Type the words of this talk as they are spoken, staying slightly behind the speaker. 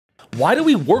Why do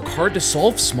we work hard to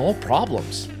solve small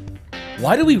problems?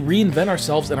 Why do we reinvent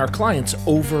ourselves and our clients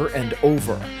over and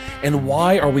over? And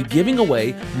why are we giving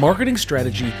away marketing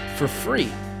strategy for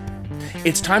free?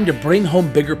 It's time to bring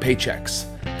home bigger paychecks.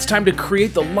 It's time to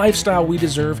create the lifestyle we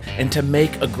deserve and to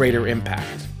make a greater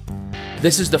impact.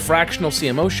 This is the Fractional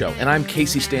CMO Show, and I'm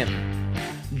Casey Stanton.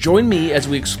 Join me as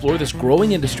we explore this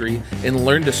growing industry and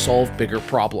learn to solve bigger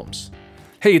problems.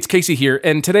 Hey, it's Casey here,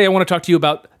 and today I want to talk to you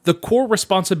about the core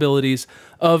responsibilities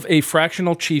of a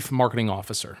fractional chief marketing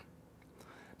officer.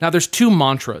 Now, there's two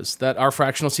mantras that our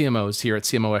fractional CMOs here at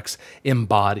CMOx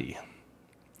embody.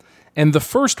 And the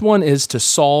first one is to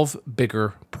solve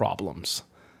bigger problems.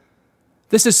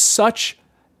 This is such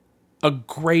a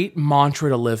great mantra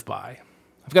to live by.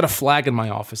 I've got a flag in my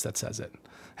office that says it.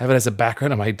 I have it as a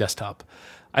background on my desktop.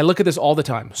 I look at this all the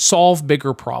time. Solve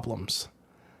bigger problems.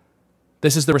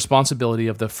 This is the responsibility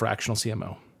of the fractional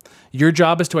CMO. Your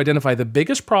job is to identify the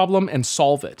biggest problem and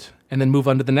solve it, and then move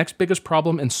on to the next biggest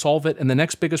problem and solve it, and the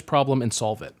next biggest problem and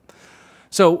solve it.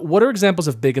 So what are examples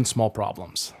of big and small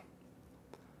problems?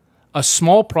 A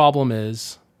small problem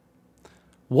is,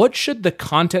 what should the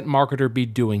content marketer be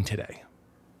doing today?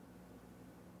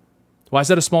 Why is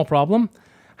that a small problem?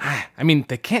 I mean,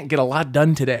 they can't get a lot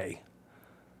done today.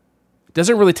 It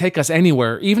doesn't really take us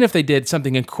anywhere, even if they did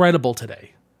something incredible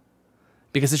today.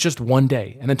 Because it's just one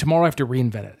day, and then tomorrow I have to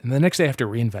reinvent it, and the next day I have to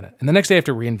reinvent it, and the next day I have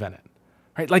to reinvent it.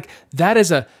 Right? Like, that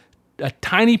is a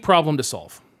tiny problem to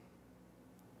solve.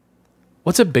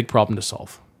 What's a big problem to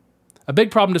solve? A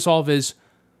big problem to solve is,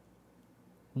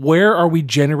 where are we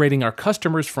generating our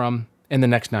customers from in the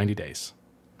next 90 days?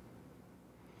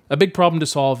 A big problem to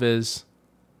solve is,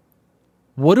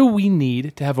 what do we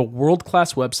need to have a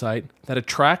world-class website that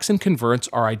attracts and converts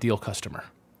our ideal customer?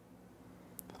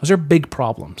 Those are big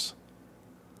problems.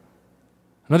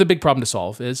 Another big problem to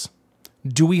solve is,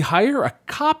 do we hire a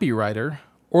copywriter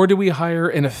or do we hire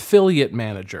an affiliate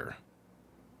manager?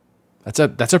 That's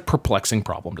a perplexing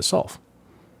problem to solve.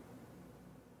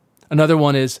 Another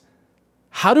one is,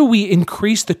 how do we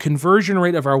increase the conversion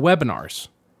rate of our webinars?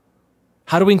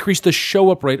 How do we increase the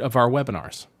show-up rate of our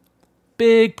webinars?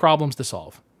 Big problems to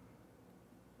solve.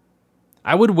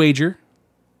 I would wager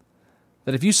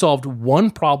that if you solved one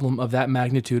problem of that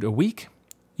magnitude a week,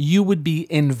 you would be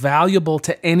invaluable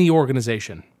to any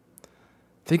organization.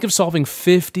 Think of solving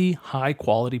 50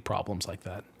 high-quality problems like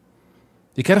that.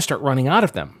 You kind of start running out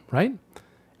of them, right?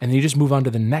 And then you just move on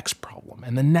to the next problem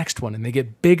and the next one, and they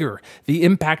get bigger. The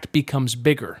impact becomes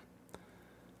bigger.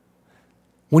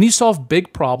 When you solve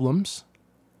big problems,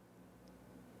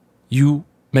 you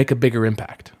make a bigger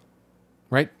impact,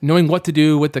 right? Knowing what to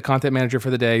do with the content manager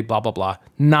for the day, blah, blah, blah.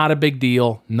 Not a big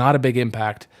deal, not a big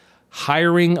impact.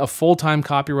 Hiring a full-time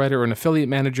copywriter or an affiliate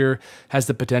manager has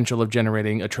the potential of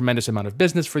generating a tremendous amount of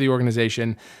business for the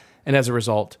organization. And as a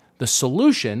result, the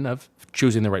solution of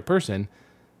choosing the right person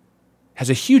has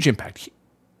a huge impact.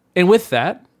 And with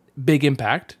that big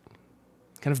impact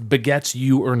kind of begets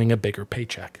you earning a bigger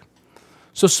paycheck.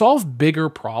 So solve bigger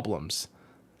problems.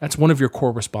 That's one of your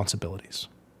core responsibilities.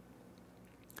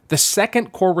 The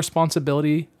second core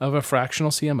responsibility of a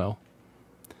fractional CMO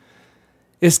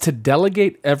is to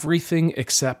delegate everything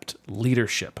except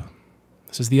leadership.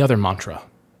 This is the other mantra.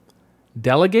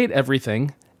 Delegate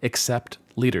everything except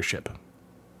leadership.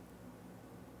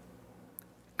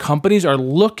 Companies are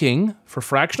looking for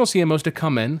fractional CMOs to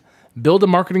come in, build a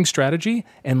marketing strategy,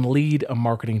 and lead a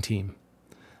marketing team.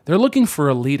 They're looking for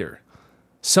a leader,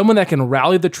 someone that can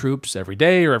rally the troops every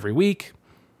day or every week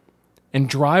and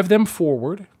drive them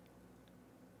forward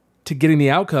to getting the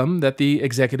outcome that the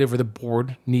executive or the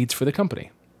board needs for the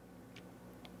company.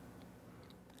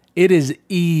 It is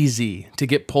easy to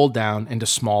get pulled down into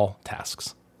small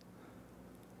tasks.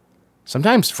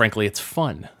 Sometimes, frankly, it's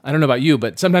fun. I don't know about you,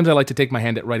 but sometimes I like to take my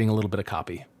hand at writing a little bit of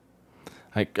copy.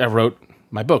 I wrote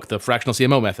my book, The Fractional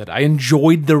CMO Method. I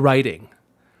enjoyed the writing.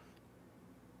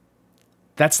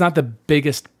 That's not the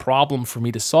biggest problem for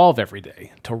me to solve every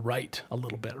day, to write a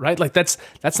little bit, right? Like that's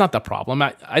not the problem.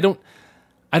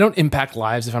 I don't impact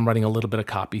lives if I'm writing a little bit of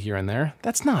copy here and there.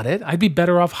 That's not it. I'd be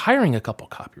better off hiring a couple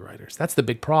copywriters. That's the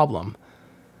big problem.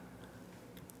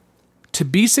 To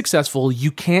be successful, you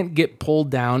can't get pulled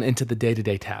down into the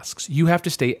day-to-day tasks. You have to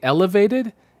stay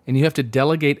elevated, and you have to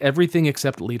delegate everything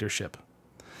except leadership.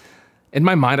 In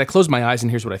my mind, I close my eyes, and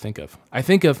here's what I think of. I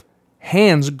think of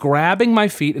hands grabbing my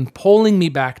feet and pulling me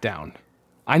back down.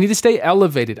 I need to stay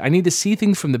elevated. I need to see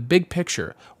things from the big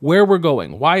picture, where we're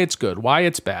going, why it's good, why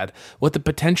it's bad, what the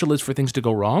potential is for things to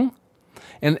go wrong.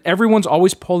 And everyone's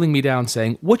always pulling me down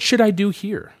saying, what should I do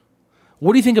here?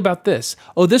 What do you think about this?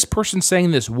 Oh, this person's saying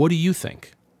this. What do you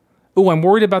think? Oh, I'm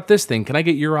worried about this thing. Can I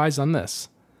get your eyes on this?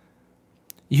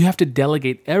 You have to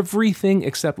delegate everything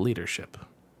except leadership.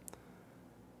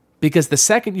 Because the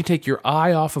second you take your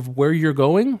eye off of where you're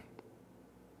going,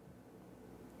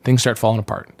 things start falling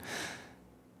apart.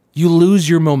 You lose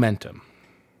your momentum.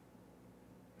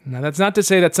 Now, that's not to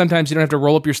say that sometimes you don't have to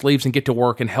roll up your sleeves and get to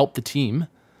work and help the team.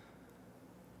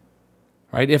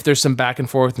 Right? If there's some back and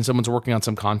forth and someone's working on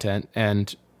some content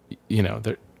and,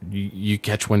 you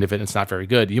catch wind of it and it's not very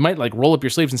good, you might like roll up your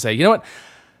sleeves and say, you know what?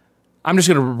 I'm just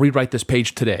going to rewrite this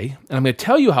page today and I'm going to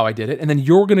tell you how I did it. And then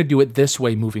you're going to do it this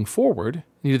way moving forward.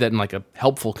 You do that in like a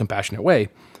helpful, compassionate way.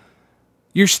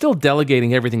 You're still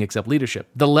delegating everything except leadership.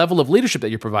 The level of leadership that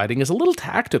you're providing is a little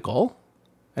tactical.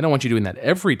 I don't want you doing that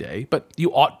every day, but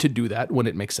you ought to do that when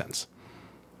it makes sense.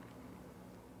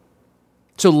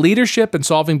 So leadership and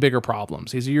solving bigger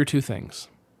problems, these are your two things.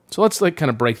 So let's kind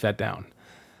of break that down.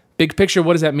 Big picture,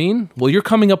 what does that mean? Well, you're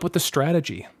coming up with the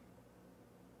strategy.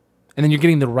 And then you're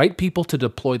getting the right people to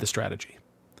deploy the strategy.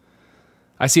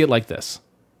 I see it like this.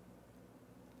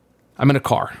 I'm in a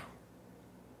car,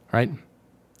 right?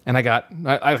 And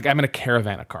I'm in a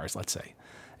caravan of cars, let's say.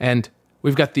 And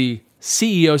we've got the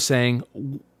CEO saying,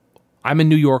 I'm in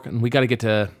New York and we got to get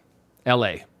to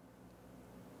LA.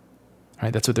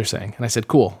 Right, that's what they're saying. And I said,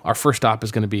 cool, our first stop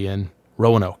is going to be in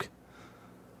Roanoke.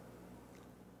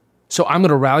 So I'm going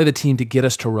to rally the team to get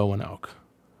us to Roanoke.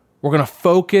 We're going to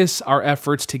focus our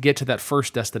efforts to get to that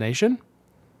first destination.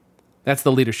 That's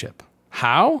the leadership.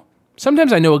 How?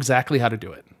 Sometimes I know exactly how to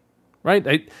do it,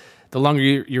 right? The longer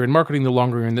you're in marketing, the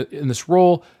longer you're in this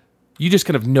role, you just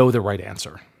kind of know the right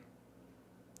answer.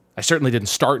 I certainly didn't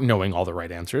start knowing all the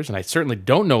right answers, and I certainly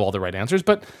don't know all the right answers,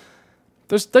 but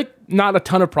there's not a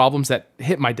ton of problems that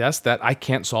hit my desk that I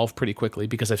can't solve pretty quickly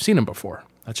because I've seen them before.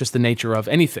 That's just the nature of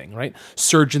anything, right?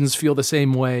 Surgeons feel the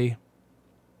same way,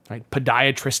 right?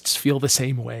 Podiatrists feel the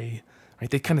same way, right?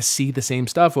 They kind of see the same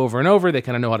stuff over and over. They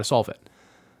kind of know how to solve it.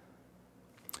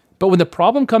 But when the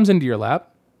problem comes into your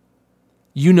lap,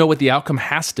 you know what the outcome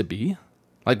has to be,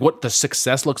 like what the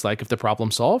success looks like if the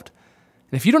problem's solved.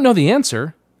 And if you don't know the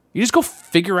answer, you just go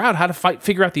figure out how to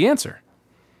figure out the answer.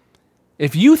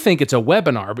 If you think it's a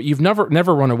webinar, but you've never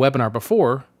run a webinar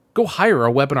before, go hire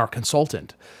a webinar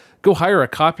consultant. Go hire a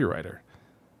copywriter.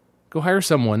 Go hire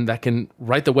someone that can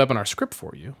write the webinar script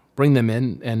for you, bring them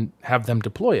in and have them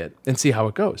deploy it and see how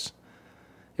it goes.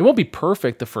 It won't be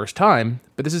perfect the first time,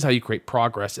 but this is how you create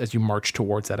progress as you march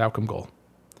towards that outcome goal.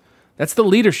 That's the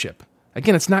leadership.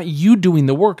 Again, it's not you doing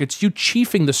the work. It's you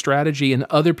chiefing the strategy and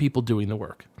other people doing the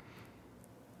work.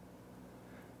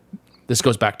 This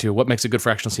goes back to what makes a good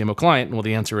fractional CMO client. Well,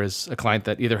 the answer is a client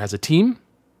that either has a team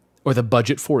or the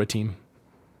budget for a team.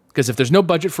 Because if there's no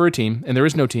budget for a team and there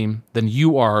is no team, then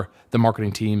you are the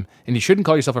marketing team. And you shouldn't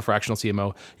call yourself a fractional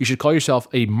CMO. You should call yourself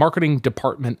a marketing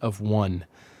department of one.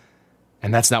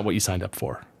 And that's not what you signed up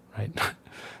for, right?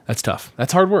 That's tough.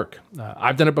 That's hard work.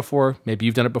 I've done it before. Maybe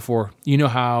you've done it before. You know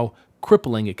how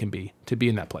crippling it can be to be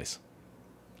in that place.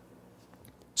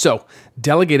 So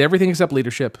delegate everything except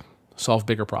leadership. Solve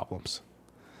bigger problems.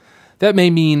 That may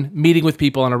mean meeting with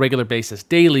people on a regular basis,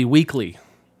 daily, weekly.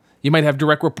 You might have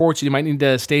direct reports. You might need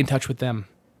to stay in touch with them.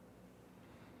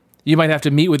 You might have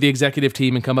to meet with the executive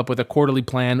team and come up with a quarterly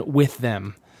plan with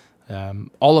them.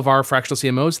 All of our fractional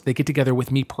CMOs, they get together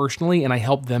with me personally, and I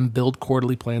help them build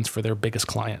quarterly plans for their biggest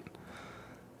client.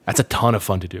 That's a ton of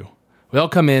fun to do. We all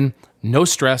come in, no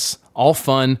stress, all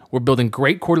fun. We're building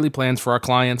great quarterly plans for our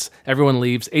clients. Everyone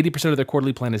leaves. 80% of their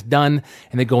quarterly plan is done,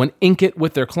 and they go and ink it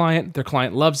with their client. Their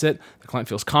client loves it. The client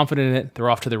feels confident in it. They're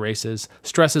off to the races.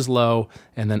 Stress is low,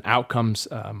 and then outcomes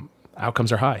are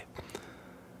high.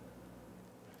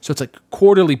 So it's like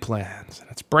quarterly plans, and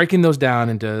it's breaking those down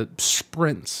into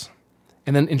sprints,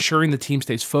 and then ensuring the team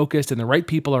stays focused and the right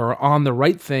people are on the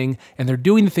right thing, and they're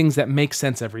doing the things that make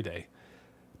sense every day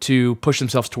to push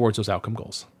themselves towards those outcome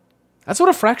goals. That's what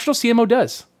a fractional CMO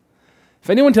does.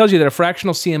 If anyone tells you that a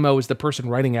fractional CMO is the person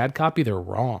writing ad copy, they're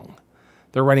wrong.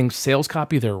 They're writing sales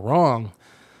copy, they're wrong.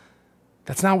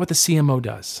 That's not what the CMO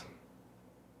does.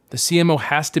 The CMO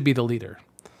has to be the leader.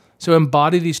 So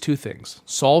embody these two things: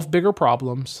 solve bigger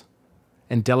problems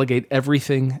and delegate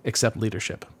everything except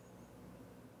leadership.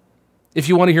 If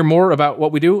you want to hear more about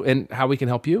what we do and how we can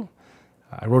help you,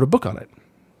 I wrote a book on it.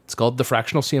 It's called The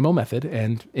Fractional CMO Method,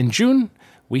 and in June,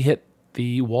 we hit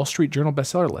the Wall Street Journal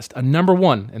bestseller list, a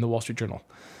 #1 in the Wall Street Journal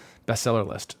bestseller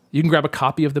list. You can grab a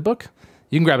copy of the book.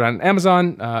 You can grab it on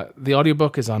Amazon. The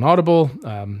audiobook is on Audible,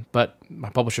 but my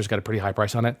publisher's got a pretty high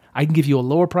price on it. I can give you a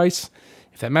lower price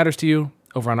if that matters to you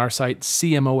over on our site,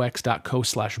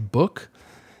 cmox.co/book.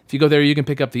 If you go there, you can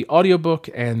pick up the audiobook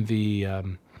and the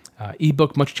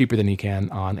ebook much cheaper than you can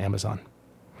on Amazon.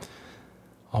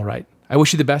 All right. I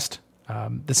wish you the best.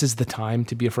 This is the time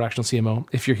to be a fractional CMO.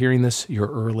 If you're hearing this,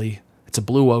 you're early. It's a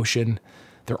blue ocean.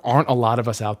 There aren't a lot of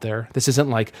us out there. This isn't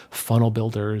like funnel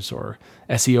builders or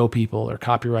SEO people or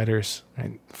copywriters.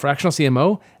 Right? Fractional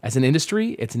CMO, as an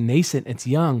industry, it's nascent, it's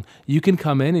young. You can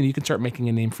come in and you can start making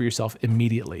a name for yourself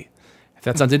immediately. If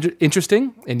that sounds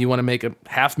interesting and you want to make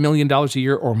 $500,000 a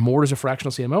year or more as a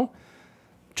fractional CMO,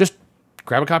 just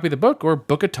grab a copy of the book or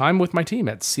book a time with my team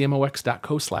at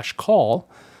cmox.co/call.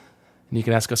 And you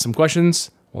can ask us some questions.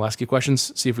 We'll ask you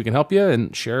questions, see if we can help you,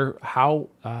 and share how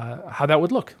that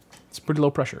would look. It's pretty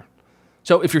low pressure.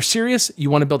 So if you're serious, you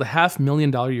want to build a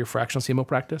 $500,000 a year fractional CMO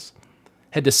practice,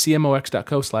 head to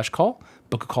cmox.co/call,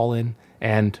 book a call in,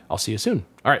 and I'll see you soon.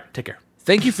 All right, take care.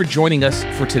 Thank you for joining us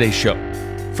for today's show.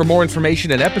 For more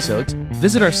information and episodes,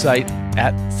 visit our site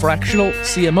at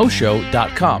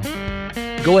fractionalcmoshow.com.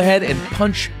 Go ahead and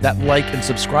punch that like and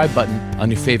subscribe button on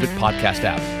your favorite podcast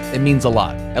app. It means a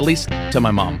lot, at least to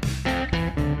my mom.